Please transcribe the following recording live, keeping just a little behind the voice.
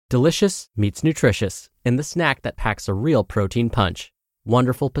Delicious meets nutritious in the snack that packs a real protein punch.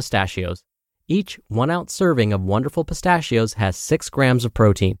 Wonderful Pistachios. Each 1-ounce serving of Wonderful Pistachios has 6 grams of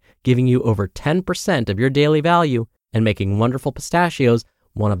protein, giving you over 10% of your daily value and making Wonderful Pistachios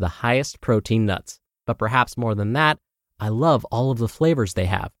one of the highest protein nuts. But perhaps more than that, I love all of the flavors they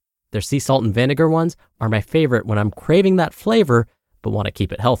have. Their sea salt and vinegar ones are my favorite when I'm craving that flavor but want to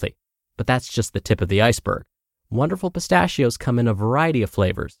keep it healthy. But that's just the tip of the iceberg. Wonderful Pistachios come in a variety of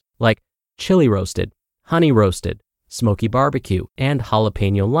flavors, like chili roasted, honey roasted, smoky barbecue, and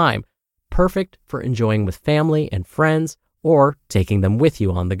jalapeno lime, perfect for enjoying with family and friends or taking them with you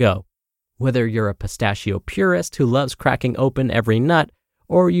on the go. Whether you're a pistachio purist who loves cracking open every nut,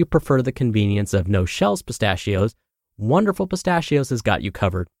 or you prefer the convenience of no-shells pistachios, Wonderful Pistachios has got you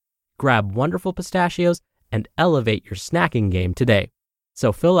covered. Grab Wonderful Pistachios and elevate your snacking game today.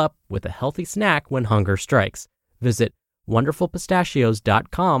 So fill up with a healthy snack when hunger strikes. Visit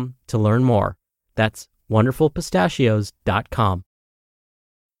wonderfulpistachios.com to learn more. That's wonderfulpistachios.com.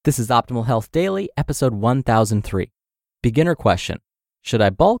 This is Optimal Health Daily, episode 1003. Beginner question: should I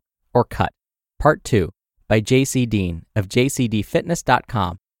bulk or cut? Part 2 by Deen of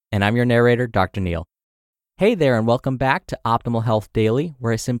JCDfitness.com. And I'm your narrator, Dr. Neil. Hey there, and welcome back to Optimal Health Daily,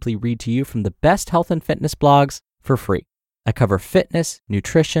 where I simply read to you from the best health and fitness blogs for free. I cover fitness,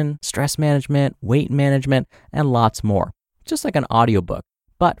 nutrition, stress management, weight management, and lots more. Just like an audiobook,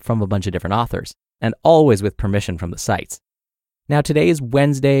 but from a bunch of different authors, and always with permission from the sites. Now today is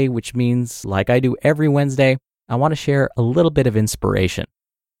Wednesday, which means, like I do every Wednesday, I want to share a little bit of inspiration.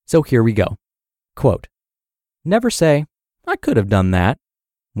 So here we go. Quote, "Never say, I could have done that,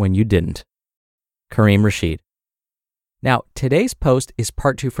 when you didn't." Kareem Rashid. Now, today's post is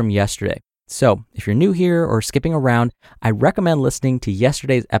part 2 from yesterday. So, if you're new here or skipping around, I recommend listening to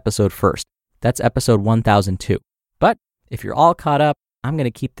yesterday's episode first. That's episode 1002. But if you're all caught up, I'm going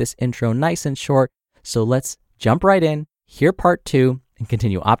to keep this intro nice and short. So let's jump right in, hear part 2, and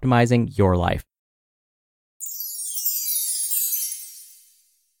continue optimizing your life.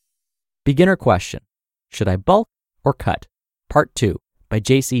 Beginner question: should I bulk or cut? Part 2 by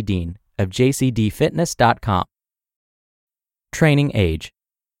Deen of JCDfitness.com. Training age.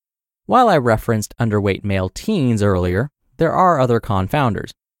 While I referenced underweight male teens earlier, there are other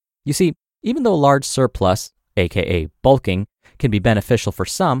confounders. You see, even though large surplus, aka bulking, can be beneficial for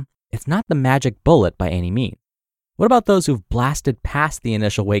some, it's not the magic bullet by any means. What about those who've blasted past the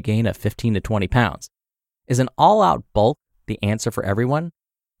initial weight gain of 15 to 20 pounds? Is an all-out bulk the answer for everyone?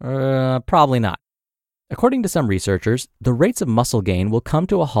 Probably not. According to some researchers, the rates of muscle gain will come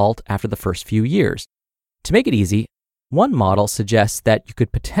to a halt after the first few years. To make it easy, one model suggests that you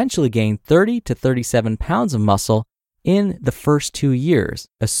could potentially gain 30 to 37 pounds of muscle in the first 2 years,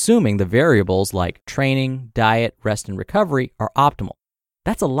 assuming the variables like training, diet, rest, and recovery are optimal.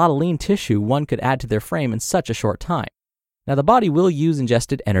 That's a lot of lean tissue one could add to their frame in such a short time. Now, the body will use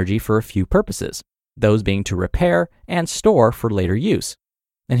ingested energy for a few purposes, those being to repair and store for later use.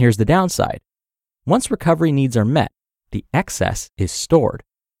 And here's the downside. Once recovery needs are met, the excess is stored.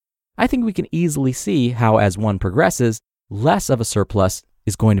 I think we can easily see how, as one progresses, less of a surplus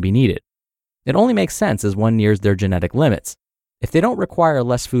is going to be needed. It only makes sense as one nears their genetic limits. If they don't require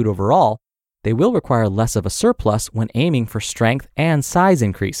less food overall, they will require less of a surplus when aiming for strength and size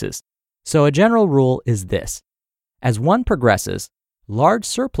increases. So a general rule is this: as one progresses, large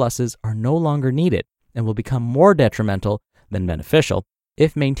surpluses are no longer needed and will become more detrimental than beneficial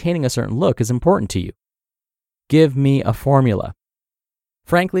if maintaining a certain look is important to you. Give me a formula.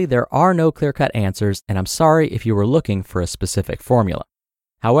 Frankly, there are no clear-cut answers, and I'm sorry if you were looking for a specific formula.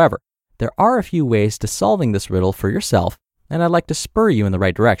 However, there are a few ways to solving this riddle for yourself, and I'd like to spur you in the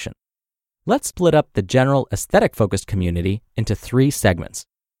right direction. Let's split up the general aesthetic-focused community into 3 segments: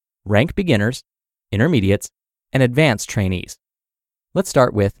 ranked beginners, intermediates, and advanced trainees. Let's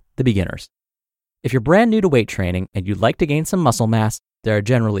start with the beginners. If you're brand new to weight training and you'd like to gain some muscle mass, there are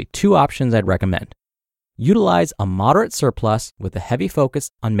generally 2 options I'd recommend. Utilize a moderate surplus with a heavy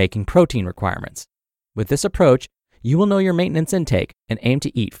focus on making protein requirements. With this approach, you will know your maintenance intake and aim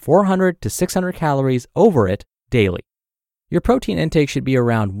to eat 400 to 600 calories over it daily. Your protein intake should be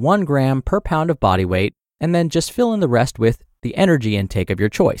around 1 gram per pound of body weight, and then just fill in the rest with the energy intake of your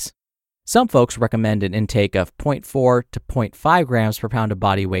choice. Some folks recommend an intake of 0.4 to 0.5 grams per pound of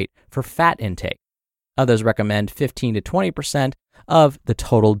body weight for fat intake. Others recommend 15 to 20% of the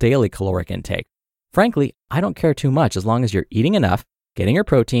total daily caloric intake. Frankly, I don't care too much as long as you're eating enough, getting your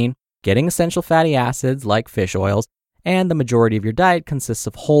protein, getting essential fatty acids like fish oils, and the majority of your diet consists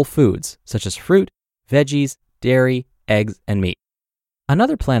of whole foods such as fruit, veggies, dairy, eggs, and meat.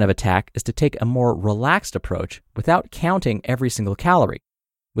 Another plan of attack is to take a more relaxed approach without counting every single calorie.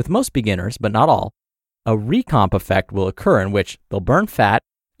 With most beginners, but not all, a recomp effect will occur in which they'll burn fat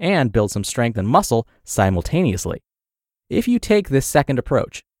and build some strength and muscle simultaneously. If you take this second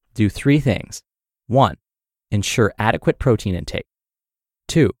approach, do 3 things. 1. Ensure adequate protein intake.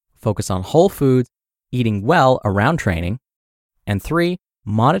 2. Focus on whole foods, eating well around training. And 3.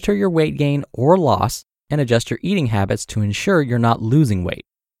 Monitor your weight gain or loss and adjust your eating habits to ensure you're not losing weight.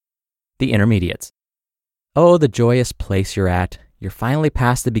 The intermediates. Oh, the joyous place you're at. You're finally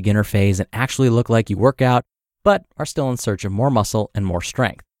past the beginner phase and actually look like you work out, but are still in search of more muscle and more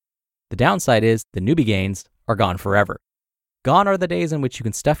strength. The downside is the newbie gains are gone forever. Gone are the days in which you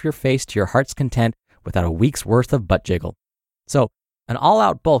can stuff your face to your heart's content without a week's worth of butt jiggle. So, an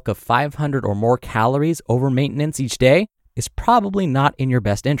all-out bulk of 500 or more calories over maintenance each day is probably not in your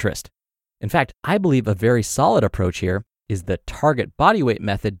best interest. In fact, I believe a very solid approach here is the target body weight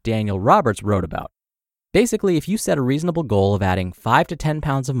method Daniel Roberts wrote about. Basically, if you set a reasonable goal of adding 5 to 10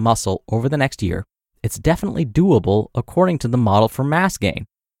 pounds of muscle over the next year, it's definitely doable according to the model for mass gain.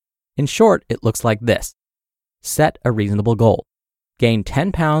 In short, it looks like this. Set a reasonable goal. Gain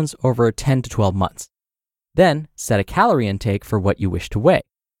 10 pounds over 10 to 12 months. Then set a calorie intake for what you wish to weigh.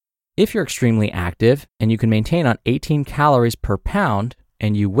 If you're extremely active and you can maintain on 18 calories per pound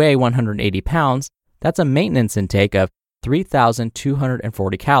and you weigh 180 pounds, that's a maintenance intake of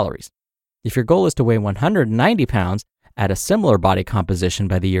 3,240 calories. If your goal is to weigh 190 pounds at a similar body composition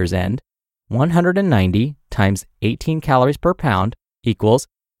by the year's end, 190 times 18 calories per pound equals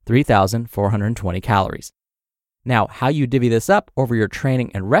 3,420 calories. Now, how you divvy this up over your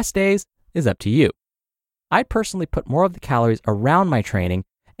training and rest days is up to you. I personally put more of the calories around my training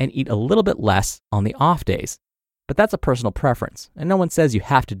and eat a little bit less on the off days. But that's a personal preference, and no one says you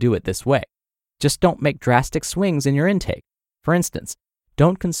have to do it this way. Just don't make drastic swings in your intake. For instance,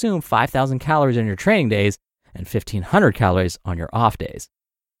 don't consume 5,000 calories on your training days and 1,500 calories on your off days.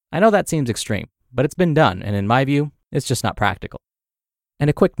 I know that seems extreme, but it's been done, and in my view, it's just not practical. And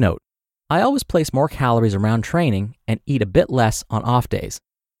a quick note, I always place more calories around training and eat a bit less on off days.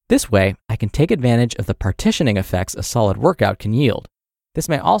 This way, I can take advantage of the partitioning effects a solid workout can yield. This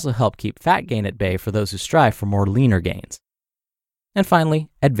may also help keep fat gain at bay for those who strive for more leaner gains. And finally,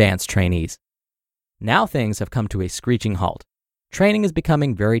 advanced trainees. Now things have come to a screeching halt. Training is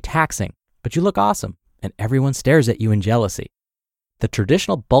becoming very taxing, but you look awesome, and everyone stares at you in jealousy. The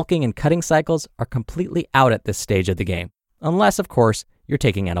traditional bulking and cutting cycles are completely out at this stage of the game, unless, of course, you're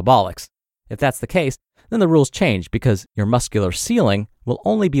taking anabolics. If that's the case, then the rules change because your muscular ceiling will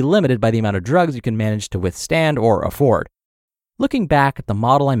only be limited by the amount of drugs you can manage to withstand or afford. Looking back at the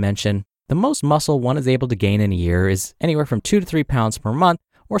model I mentioned, the most muscle one is able to gain in a year is anywhere from 2 to 3 pounds per month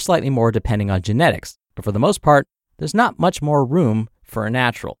or slightly more depending on genetics, but for the most part, there's not much more room for a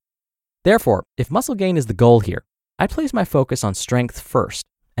natural. Therefore, if muscle gain is the goal here, I place my focus on strength first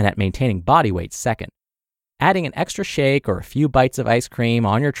and at maintaining body weight second. Adding an extra shake or a few bites of ice cream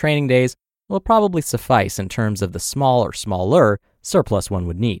on your training days will probably suffice in terms of the small or smaller surplus one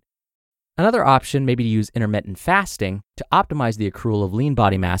would need. Another option may be to use intermittent fasting to optimize the accrual of lean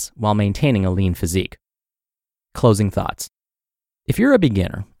body mass while maintaining a lean physique. Closing thoughts. If you're a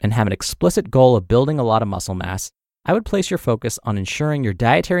beginner and have an explicit goal of building a lot of muscle mass, I would place your focus on ensuring your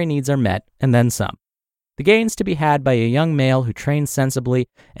dietary needs are met and then some. The gains to be had by a young male who trains sensibly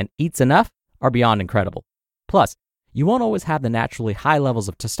and eats enough are beyond incredible. Plus, you won't always have the naturally high levels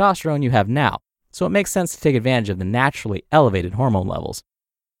of testosterone you have now, so it makes sense to take advantage of the naturally elevated hormone levels.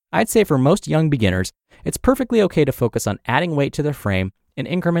 I'd say for most young beginners, it's perfectly okay to focus on adding weight to their frame in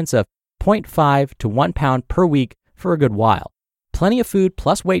increments of 0.5 to 1 pound per week for a good while. Plenty of food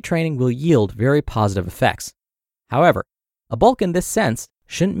plus weight training will yield very positive effects. However, a bulk in this sense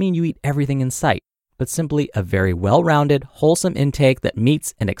shouldn't mean you eat everything in sight, but simply a very well-rounded, wholesome intake that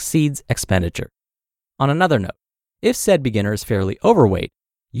meets and exceeds expenditure. On another note, if said beginner is fairly overweight,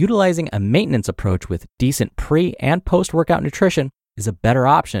 utilizing a maintenance approach with decent pre- and post-workout nutrition is a better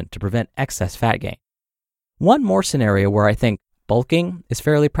option to prevent excess fat gain. One more scenario where I think bulking is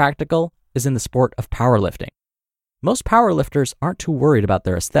fairly practical is in the sport of powerlifting. Most powerlifters aren't too worried about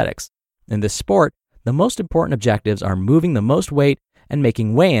their aesthetics. In this sport, the most important objectives are moving the most weight and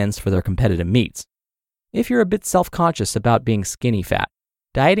making weigh-ins for their competitive meets. If you're a bit self-conscious about being skinny fat,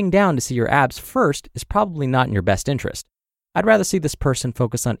 dieting down to see your abs first is probably not in your best interest. I'd rather see this person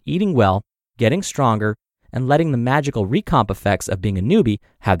focus on eating well, getting stronger, and letting the magical recomp effects of being a newbie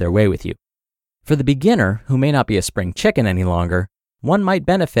have their way with you. For the beginner who may not be a spring chicken any longer, one might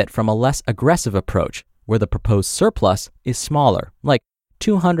benefit from a less aggressive approach where the proposed surplus is smaller, like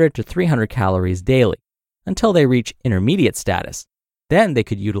 200 to 300 calories daily, until they reach intermediate status. Then they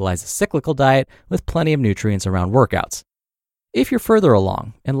could utilize a cyclical diet with plenty of nutrients around workouts. If you're further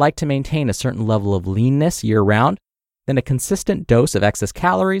along and like to maintain a certain level of leanness year-round, then a consistent dose of excess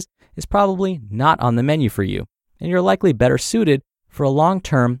calories is probably not on the menu for you, and you're likely better suited for a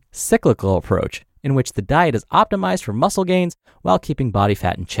long-term cyclical approach in which the diet is optimized for muscle gains while keeping body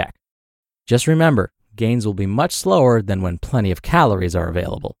fat in check. Just remember, gains will be much slower than when plenty of calories are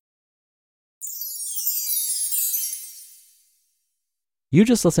available. You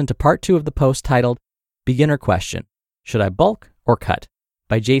just listened to part 2 of the post titled, Beginner Question, Should I Bulk or Cut?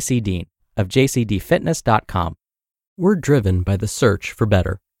 By Deen of JCDfitness.com. We're driven by the search for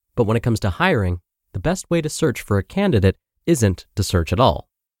better, but when it comes to hiring, the best way to search for a candidate isn't to search at all.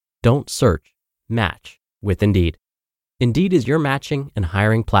 Don't search, match with Indeed. Indeed is your matching and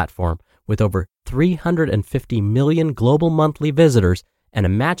hiring platform with over 350 million global monthly visitors and a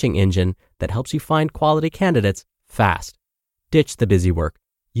matching engine that helps you find quality candidates fast. Ditch the busy work.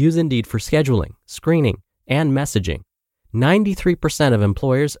 Use Indeed for scheduling, screening, and messaging. 93% of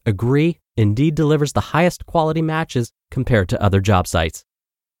employers agree Indeed delivers the highest quality matches compared to other job sites.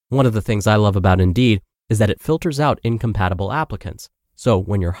 One of the things I love about Indeed is that it filters out incompatible applicants. So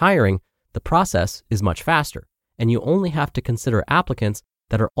when you're hiring, the process is much faster, and you only have to consider applicants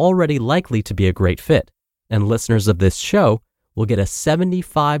that are already likely to be a great fit. And listeners of this show will get a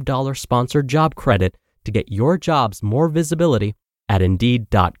 $75 sponsored job credit to get your jobs more visibility at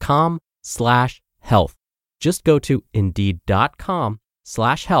Indeed.com/health. Just go to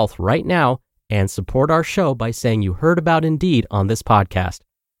Indeed.com/health right now and support our show by saying you heard about Indeed on this podcast.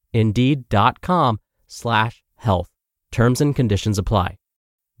 Indeed.com/health. Terms and conditions apply.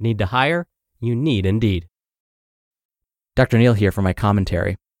 Need to hire? You need Indeed. Dr. Neal here for my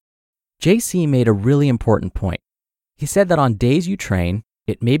commentary. JC made a really important point. He said that on days you train,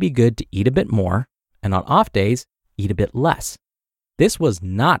 it may be good to eat a bit more, and on off days, eat a bit less. This was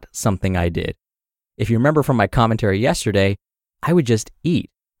not something I did. If you remember from my commentary yesterday, I would just eat,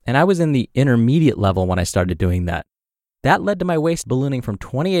 and I was in the intermediate level when I started doing that. That led to my waist ballooning from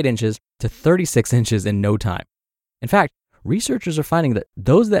 28 inches to 36 inches in no time. In fact, researchers are finding that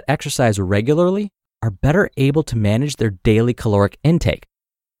those that exercise regularly are better able to manage their daily caloric intake.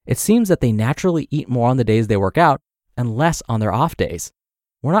 It seems that they naturally eat more on the days they work out and less on their off days.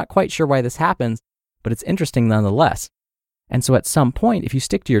 We're not quite sure why this happens, but it's interesting nonetheless. And so at some point, if you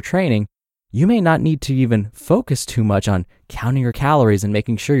stick to your training, you may not need to even focus too much on counting your calories and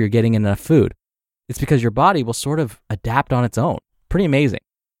making sure you're getting enough food. It's because your body will sort of adapt on its own. Pretty amazing.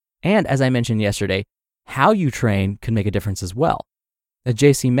 And as I mentioned yesterday, how you train can make a difference as well. As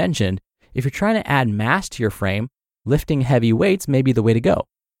JC mentioned, if you're trying to add mass to your frame, lifting heavy weights may be the way to go.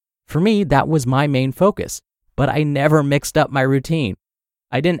 For me, that was my main focus, but I never mixed up my routine.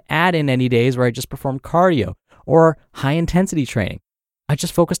 I didn't add in any days where I just performed cardio or high intensity training. I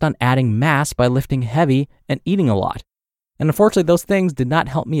just focused on adding mass by lifting heavy and eating a lot. And unfortunately, those things did not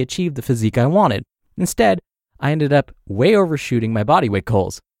help me achieve the physique I wanted. Instead, I ended up way overshooting my body weight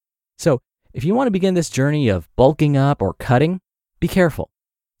goals. So if you want to begin this journey of bulking up or cutting, be careful.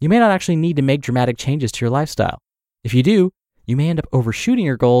 You may not actually need to make dramatic changes to your lifestyle. If you do, you may end up overshooting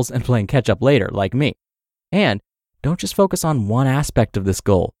your goals and playing catch up later, like me. And don't just focus on one aspect of this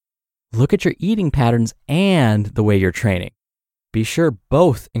goal. Look at your eating patterns and the way you're training. Be sure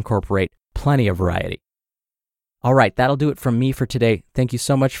both incorporate plenty of variety. All right, that'll do it from me for today. Thank you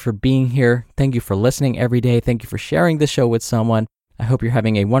so much for being here. Thank you for listening every day. Thank you for sharing this show with someone. I hope you're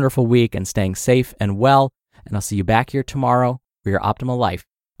having a wonderful week and staying safe and well. And I'll see you back here tomorrow where your optimal life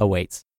awaits.